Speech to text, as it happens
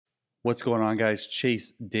What's going on, guys?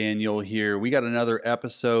 Chase Daniel here. We got another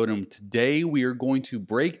episode, and today we are going to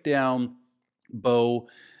break down Bo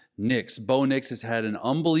Nix. Bo Nix has had an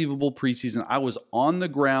unbelievable preseason. I was on the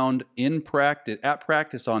ground at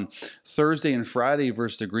practice on Thursday and Friday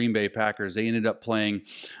versus the Green Bay Packers. They ended up playing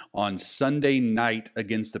on Sunday night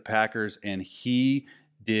against the Packers, and he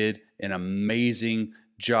did an amazing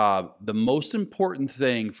job. The most important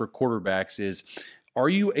thing for quarterbacks is, are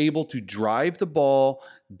you able to drive the ball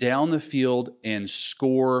down the field and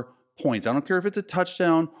score points? I don't care if it's a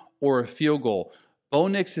touchdown or a field goal. Bo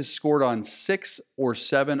Nix has scored on 6 or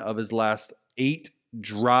 7 of his last 8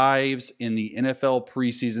 drives in the NFL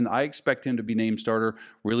preseason. I expect him to be named starter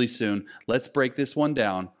really soon. Let's break this one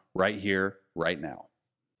down right here, right now.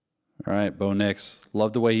 All right, Bo Nix.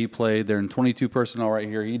 Love the way he played. They're in 22 personnel right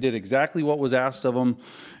here. He did exactly what was asked of him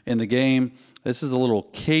in the game. This is a little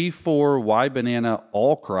K4 Y banana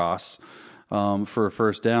all cross for a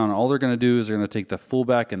first down. All they're going to do is they're going to take the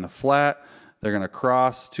fullback in the flat. They're going to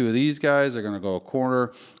cross 2 of these guys. They're going to go a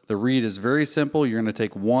corner. The read is very simple. You're going to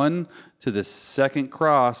take 1 to the second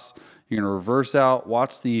cross. You're going to reverse out.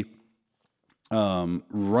 Watch the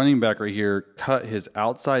running back right here cut his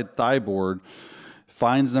outside thigh board.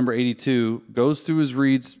 Finds number 82, goes through his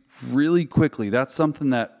reads really quickly. That's something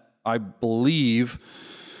that I believe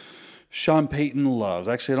Sean Payton loves.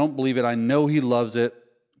 Actually, I don't believe it. I know he loves it.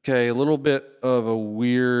 Okay, a little bit of a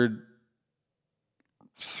weird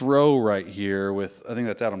throw right here with, I think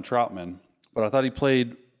that's Adam Troutman. But I thought he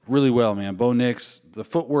played really well, man. Bo Nix, the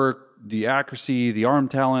footwork, the accuracy, the arm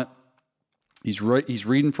talent. He's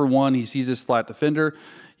reading for one. He sees this flat defender.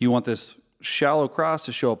 You want this shallow cross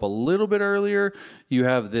to show up a little bit earlier. You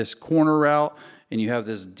have this corner route, and you have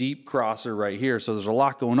this deep crosser right here. So there's a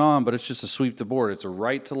lot going on, but it's just a sweep the board. It's a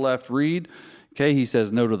right to left read. Okay, he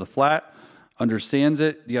says no to the flat, understands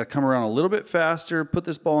it. You got to come around a little bit faster, put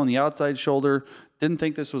this ball on the outside shoulder. Didn't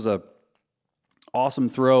think this was a awesome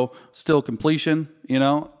throw. Still completion, you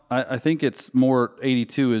know. I think it's more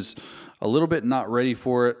 82 is a little bit not ready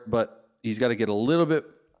for it, but he's got to get a little bit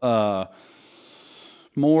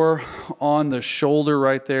more on the shoulder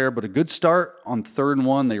right there, but a good start on 3rd and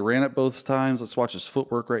 1. They ran it both times. Let's watch his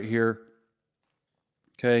footwork right here.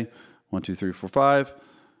 Okay, 1, 2, 3, 4, 5.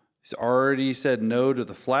 He's already said no to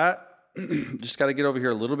the flat. Just got to get over here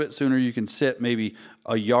a little bit sooner. You can sit maybe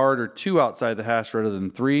a yard or 2 outside the hash rather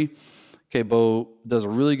than 3. Okay, Bo does a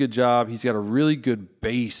really good job. He's got a really good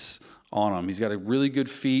base on him. He's got a really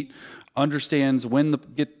good feet. Understands when to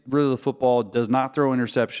get rid of the football, does not throw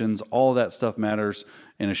interceptions. All of that stuff matters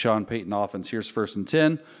in a Sean Payton offense. Here's 1st and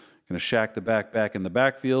 10. Going to shack the back in the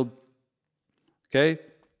backfield. Okay.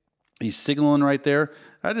 He's signaling right there.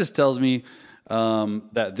 That just tells me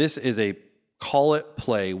that this is a call it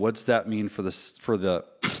play. What's that mean for the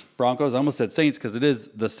Broncos? I almost said Saints because it is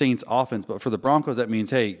the Saints offense, but for the Broncos, that means,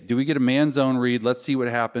 hey, do we get a man zone read? Let's see what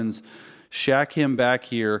happens. Shack him back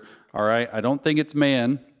here. All right. I don't think it's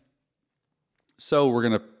man. So we're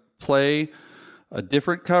going to play a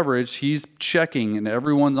different coverage. He's checking, and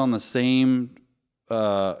everyone's on the same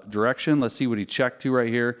direction. Let's see what he checked to right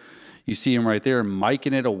here. You see him right there,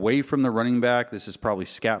 miking it away from the running back. This is probably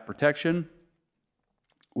scat protection,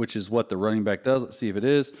 which is what the running back does. Let's see if it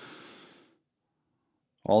is.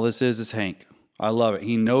 All this is Hank. I love it.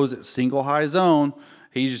 He knows it's single high zone.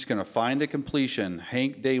 He's just going to find a completion.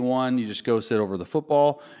 Hank, day 1, you just go sit over the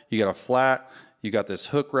football. You got a flat. You got this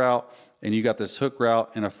hook route. And you got this hook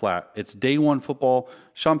route and a flat. It's day 1 football.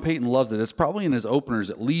 Sean Payton loves it. It's probably in his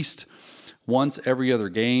openers at least once every other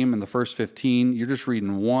game in the first 15. You're just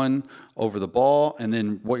reading 1 over the ball, and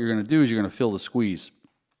then what you're going to do is you're going to fill the squeeze.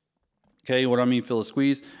 Okay, what I mean fill the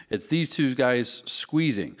squeeze? It's these 2 guys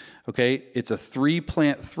squeezing. Okay, it's a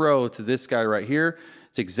 3-plant throw to this guy right here.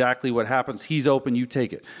 It's exactly what happens. He's open, you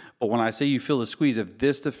take it. But when I say you fill the squeeze, if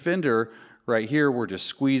this defender right here were to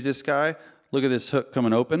squeeze this guy, look at this hook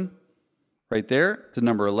coming open right there to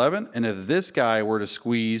number 11. And if this guy were to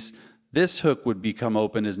squeeze, this hook would become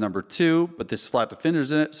open as number 2, but this flat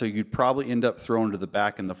defender's in it, so you'd probably end up throwing to the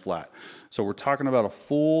back in the flat. So we're talking about a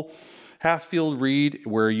full half-field read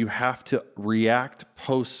where you have to react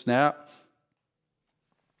post-snap.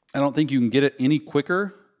 I don't think you can get it any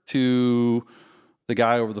quicker to the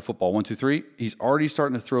guy over the football. 1, 2, 3. He's already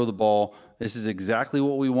starting to throw the ball. This is exactly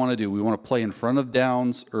what we want to do. We want to play in front of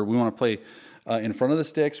downs, or we want to play in front of the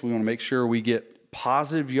sticks. We want to make sure we get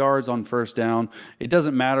positive yards on 1st down. It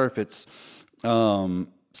doesn't matter if it's 2nd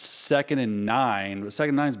and 9, but 2nd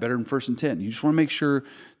and 9 is better than 1st and 10. You just want to make sure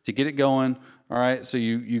to get it going. All right, so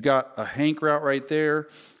you got a Hank route right there.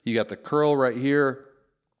 You got the curl right here.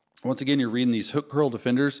 Once again, you're reading these hook curl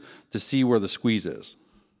defenders to see where the squeeze is.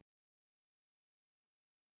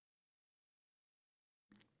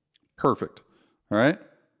 Perfect. All right.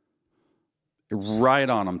 Right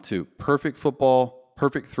on him too. Perfect football,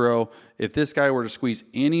 perfect throw. If this guy were to squeeze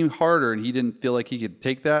any harder and he didn't feel like he could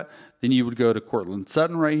take that, then you would go to Cortland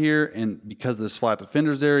Sutton right here. And because this flat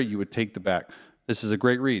defender's there, you would take the back. This is a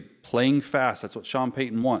great read. Playing fast. That's what Sean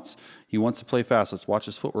Payton wants. He wants to play fast. Let's watch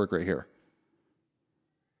his footwork right here.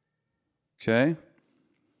 Okay.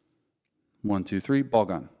 1, 2, 3, ball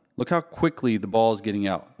gone. Look how quickly the ball is getting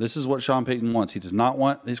out. This is what Sean Payton wants. He does not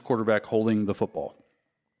want his quarterback holding the football.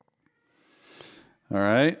 All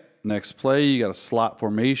right, next play, you got a slot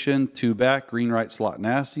formation, 2 back, green right slot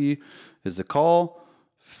nasty is the call.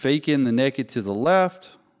 Fake in the naked to the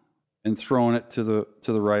left and throwing it to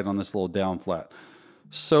the right on this little down flat.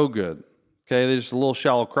 So good. Okay, there's just a little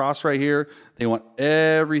shallow cross right here. They want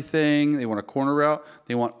everything. They want a corner route.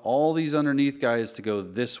 They want all these underneath guys to go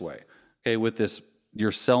this way. Okay, with this,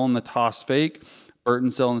 you're selling the toss fake. Burton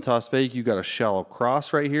selling the toss fake. You got a shallow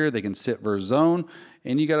cross right here. They can sit versus zone.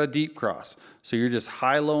 And you got a deep cross. So you're just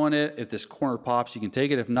high-lowing it. If this corner pops, you can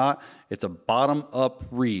take it. If not, it's a bottom-up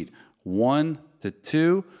read. 1 to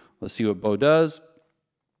 2. Let's see what Bo does.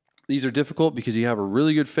 These are difficult because you have a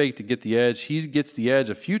really good fake to get the edge. He gets the edge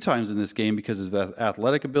a few times in this game because of his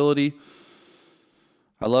athletic ability.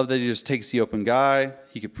 I love that he just takes the open guy.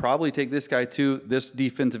 He could probably take this guy too. This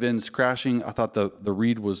defensive end is crashing. I thought the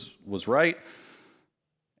read was right.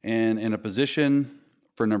 And in a position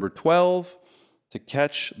for number 12 to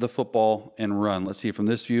catch the football and run. Let's see from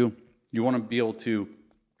this view. You want to be able to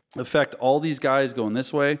affect all these guys going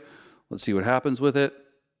this way. Let's see what happens with it.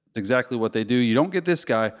 It's exactly what they do. You don't get this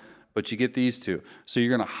guy, but you get these two. So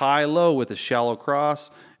you're going to high-low with a shallow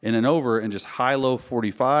cross and an over and just high-low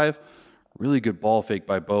 45. Really good ball fake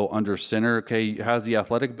by Bo under center. Okay, he has the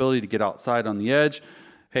athletic ability to get outside on the edge.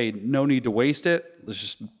 Hey, no need to waste it. Let's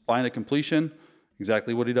just find a completion.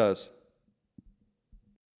 Exactly what he does.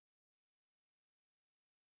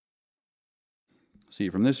 See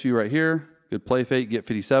from this view right here, good play fake, get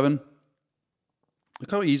 57. Look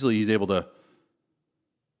how easily he's able to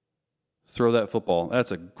throw that football.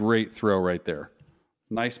 That's a great throw right there.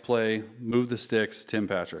 Nice play, move the sticks, Tim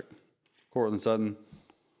Patrick. Cortland Sutton,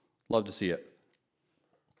 love to see it.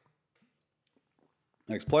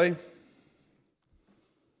 Next play.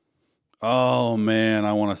 Oh man,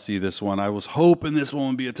 I want to see this one. I was hoping this one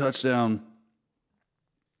would be a touchdown.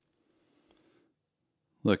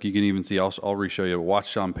 Look, you can even see, I'll re-show you.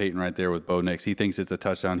 Watch Sean Payton right there with Bo Nix. He thinks it's a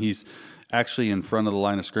touchdown. He's actually in front of the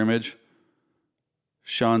line of scrimmage.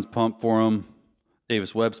 Sean's pumped for him.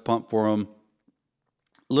 Davis Webb's pumped for him.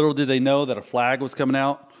 Little did they know that a flag was coming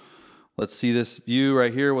out. Let's see this view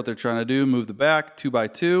right here, what they're trying to do. Move the back, 2 by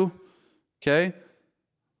 2. Okay.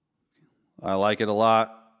 I like it a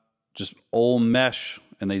lot. Just old mesh,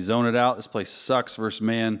 and they zone it out. This play sucks versus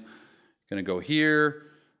man. Going to go here.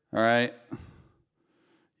 All right.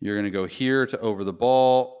 You're going to go here to over the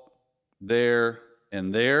ball, there,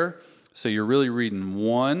 and there. So you're really reading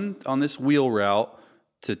 1 on this wheel route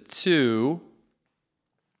to 2,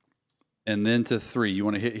 and then to 3. You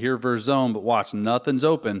want to hit here versus zone, but watch, nothing's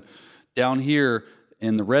open. Down here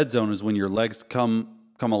in the red zone is when your legs come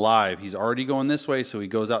alive. He's already going this way, so he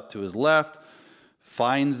goes out to his left,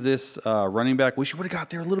 finds this running back. Wish he would have got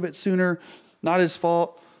there a little bit sooner. Not his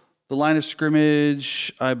fault. The line of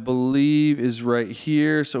scrimmage, I believe, is right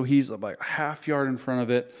here. So he's about a half yard in front of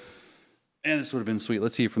it. And this would have been sweet.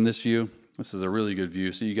 Let's see from this view. This is a really good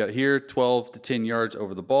view. So you got here 12 to 10 yards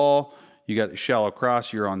over the ball. You got a shallow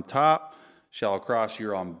cross, you're on top. Shallow cross,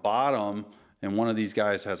 you're on bottom. And one of these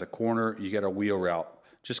guys has a corner. You got a wheel route.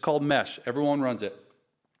 Just called mesh. Everyone runs it.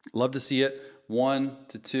 Love to see it. 1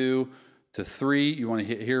 to 2 to 3. You want to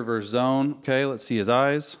hit here versus zone. Okay, let's see his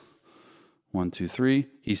eyes. 1, 2, 3.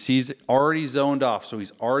 He sees it already zoned off, so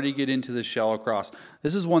he's already get into the shallow cross.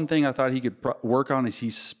 This is one thing I thought he could work on is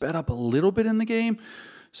he's sped up a little bit in the game.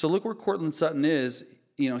 So look where Cortland Sutton is.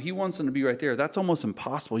 You know, he wants him to be right there. That's almost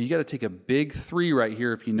impossible. You got to take a big 3 right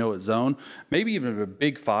here if you know it's zone. Maybe even a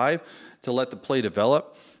big 5 to let the play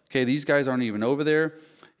develop. Okay, these guys aren't even over there.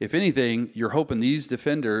 If anything, you're hoping these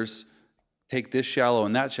defenders take this shallow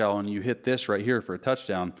and that shallow, and you hit this right here for a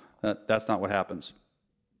touchdown. That's not what happens.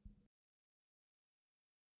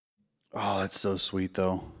 Oh, that's so sweet,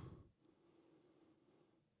 though.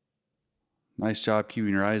 Nice job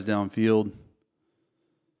keeping your eyes downfield.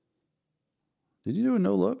 Did he do a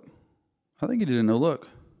no-look? I think he did a no-look.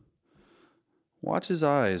 Watch his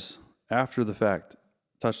eyes after the fact.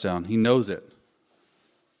 Touchdown. He knows it.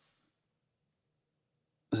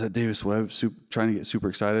 Is that Davis Webb trying to get super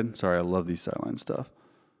excited? Sorry, I love these sideline stuff.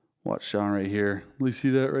 Watch Sean right here. You see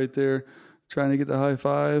that right there? Trying to get the high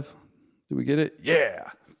five. Did we get it? Yeah.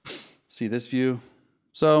 See this view?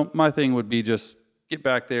 So my thing would be just get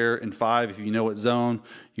back there in 5. If you know what zone,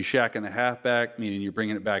 you shack in the halfback, meaning you're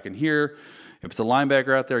bringing it back in here. If it's a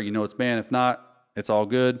linebacker out there, you know it's man. If not, it's all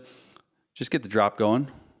good. Just get the drop going.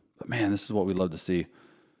 But man, this is what we love to see.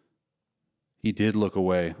 He did look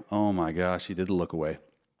away. Oh my gosh, he did look away.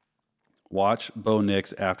 Watch Bo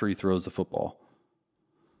Nix after he throws the football.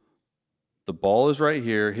 The ball is right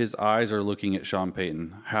here. His eyes are looking at Sean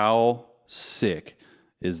Payton. How sick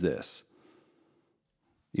is this?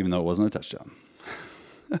 Even though it wasn't a touchdown.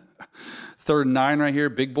 3rd and 9 right here,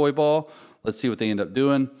 big boy ball. Let's see what they end up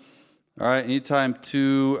doing. All right, anytime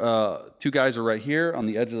two guys are right here on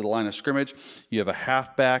the edge of the line of scrimmage, you have a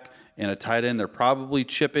halfback and a tight end. They're probably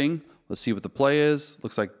chipping. Let's see what the play is.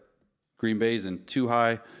 Looks like Green Bay's in too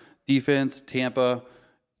high defense. Tampa,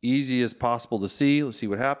 easy as possible to see. Let's see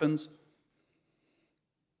what happens.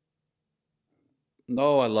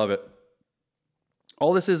 No, I love it.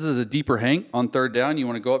 All this is a deeper hank on 3rd down. You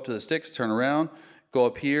want to go up to the sticks, turn around, go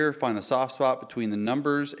up here, find a soft spot between the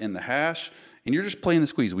numbers and the hash, and you're just playing the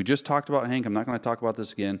squeeze. We just talked about hank. I'm not going to talk about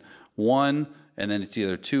this again. 1, and then it's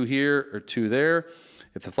either 2 here or 2 there.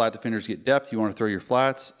 If the flat defenders get depth, you want to throw your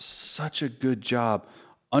flats. Such a good job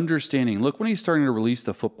understanding. Look when he's starting to release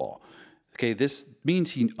the football. Okay, this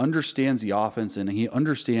means he understands the offense and he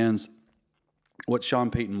understands what Sean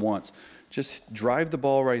Payton wants. Just drive the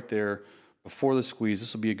ball right there before the squeeze.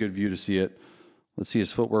 This will be a good view to see it. Let's see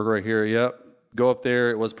his footwork right here. Yep. Go up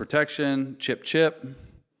there. It was protection. Chip, chip.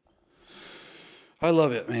 I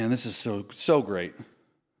love it, man. This is so great.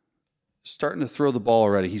 Starting to throw the ball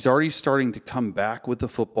already. He's already starting to come back with the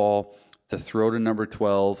football to throw to number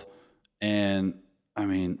 12. And, I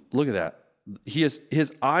mean, look at that.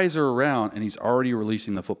 His eyes are around, and he's already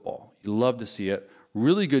releasing the football. You love to see it.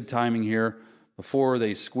 Really good timing here before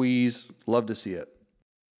they squeeze. Love to see it.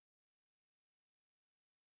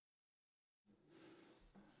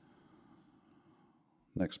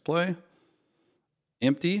 Next play.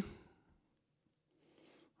 Empty.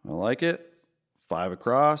 I like it. 5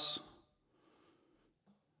 across.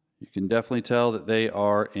 You can definitely tell that they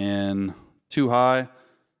are in too high.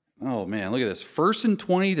 Oh, man, look at this. 1st and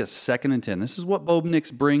 20 to 2nd and 10. This is what Bo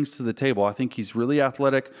Nix brings to the table. I think he's really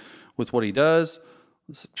athletic with what he does.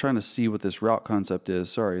 Let's trying to see what this route concept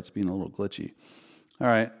is. Sorry, it's being a little glitchy. All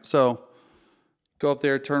right, so go up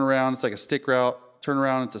there, turn around. It's like a stick route. Turn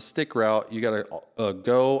around, it's a stick route. You got a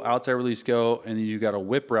go, outside release go, and then you got a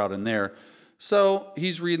whip route in there. So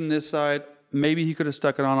he's reading this side. Maybe he could have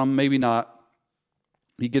stuck it on him, maybe not.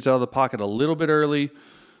 He gets out of the pocket a little bit early.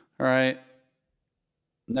 All right.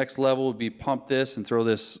 Next level would be pump this and throw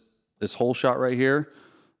this hole shot right here.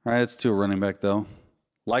 All right, it's to a running back, though.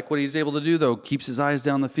 Like what he's able to do, though, keeps his eyes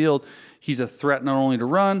down the field. He's a threat not only to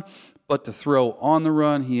run, but to throw on the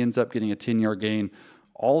run. He ends up getting a 10-yard gain.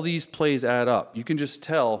 All these plays add up. You can just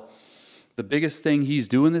tell the biggest thing he's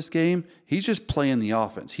doing this game, he's just playing the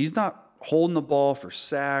offense. He's not holding the ball for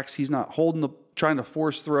sacks. He's not trying to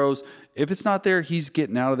force throws. If it's not there, he's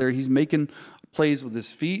getting out of there. He's making plays with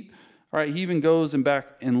his feet. All right, he even goes and back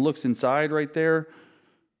and looks inside right there.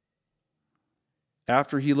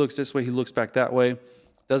 After he looks this way, he looks back that way.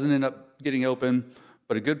 Doesn't end up getting open,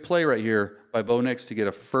 but a good play right here by Bo Nix to get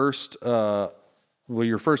a first, you're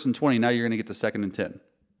 1st and 20. Now you're going to get to 2nd and 10.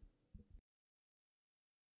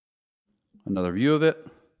 Another view of it.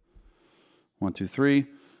 1, 2, 3.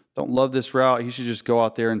 Don't love this route. He should just go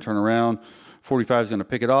out there and turn around. 45 is going to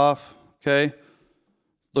pick it off. Okay.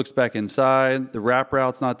 Looks back inside. The wrap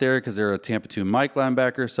route's not there because they're a Tampa 2 Mike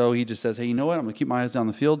linebacker. So he just says, hey, you know what? I'm going to keep my eyes down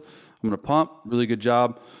the field. I'm going to pump. Really good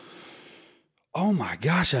job. Oh, my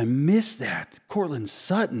gosh. I missed that. Cortland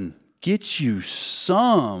Sutton gets you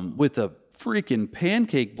some with a freaking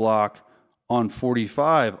pancake block on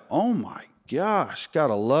 45. Oh, my gosh. Got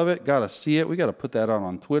to love it. Got to see it. We got to put that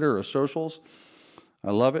on Twitter or socials.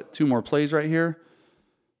 I love it. 2 more plays right here.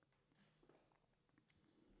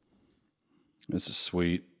 This is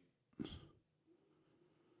sweet.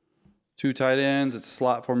 2 tight ends. It's a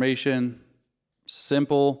slot formation.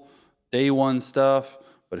 Simple, day one stuff,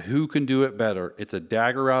 but who can do it better? It's a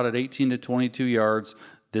dagger route at 18 to 22 yards.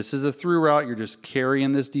 This is a through route. You're just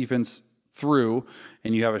carrying this defense through,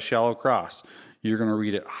 and you have a shallow cross. You're going to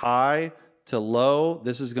read it high to low.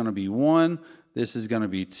 This is going to be 1. This is going to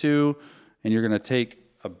be 2, and you're going to take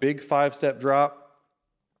a big 5-step drop.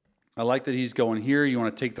 I like that he's going here. You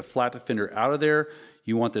want to take the flat defender out of there.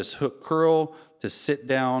 You want this hook curl to sit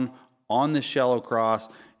down on the shallow cross.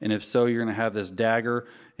 And if so, you're going to have this dagger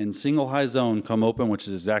and single high zone come open, which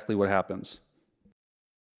is exactly what happens.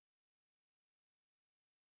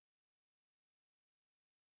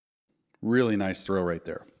 Really nice throw right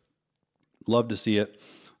there. Love to see it.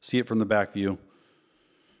 See it from the back view.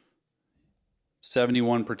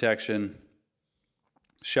 71 protection,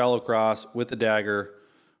 shallow cross with a dagger,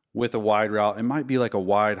 with a wide route. It might be like a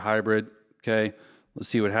wide hybrid. Okay, let's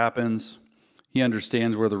see what happens. He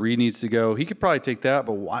understands where the read needs to go. He could probably take that,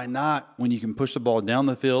 but why not when you can push the ball down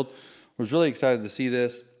the field? I was really excited to see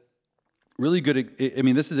this. Really good. I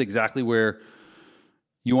mean, this is exactly where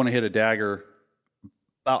you want to hit a dagger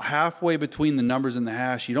about halfway between the numbers and the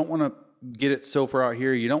hash. You don't want to get it so far out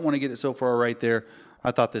here. You don't want to get it so far right there.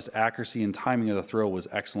 I thought this accuracy and timing of the throw was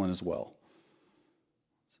excellent as well.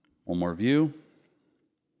 One more view.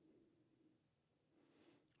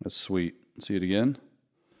 That's sweet. See it again.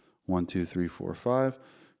 1, 2, 3, 4, 5.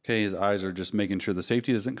 Okay, his eyes are just making sure the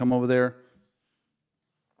safety doesn't come over there.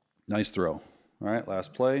 Nice throw. All right,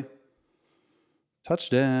 last play.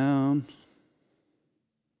 Touchdown.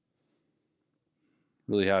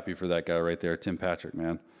 Really happy for that guy right there, Tim Patrick,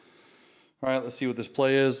 man. All right, let's see what this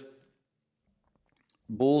play is.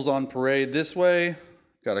 Bulls on parade this way.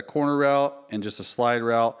 Got a corner route and just a slide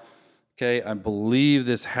route. Okay, I believe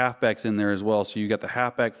this halfback's in there as well. So you got the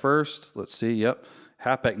halfback first. Let's see, yep.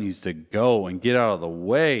 Halfback needs to go and get out of the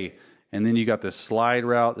way. And then you got this slide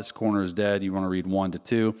route. This corner is dead. You want to read 1 to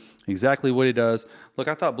 2. Exactly what he does. Look,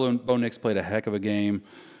 I thought Bo Nix played a heck of a game.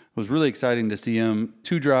 It was really exciting to see him.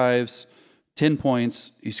 2 drives, 10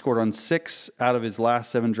 points. He scored on 6 out of his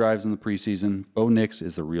last 7 drives in the preseason. Bo Nix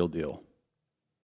is the real deal.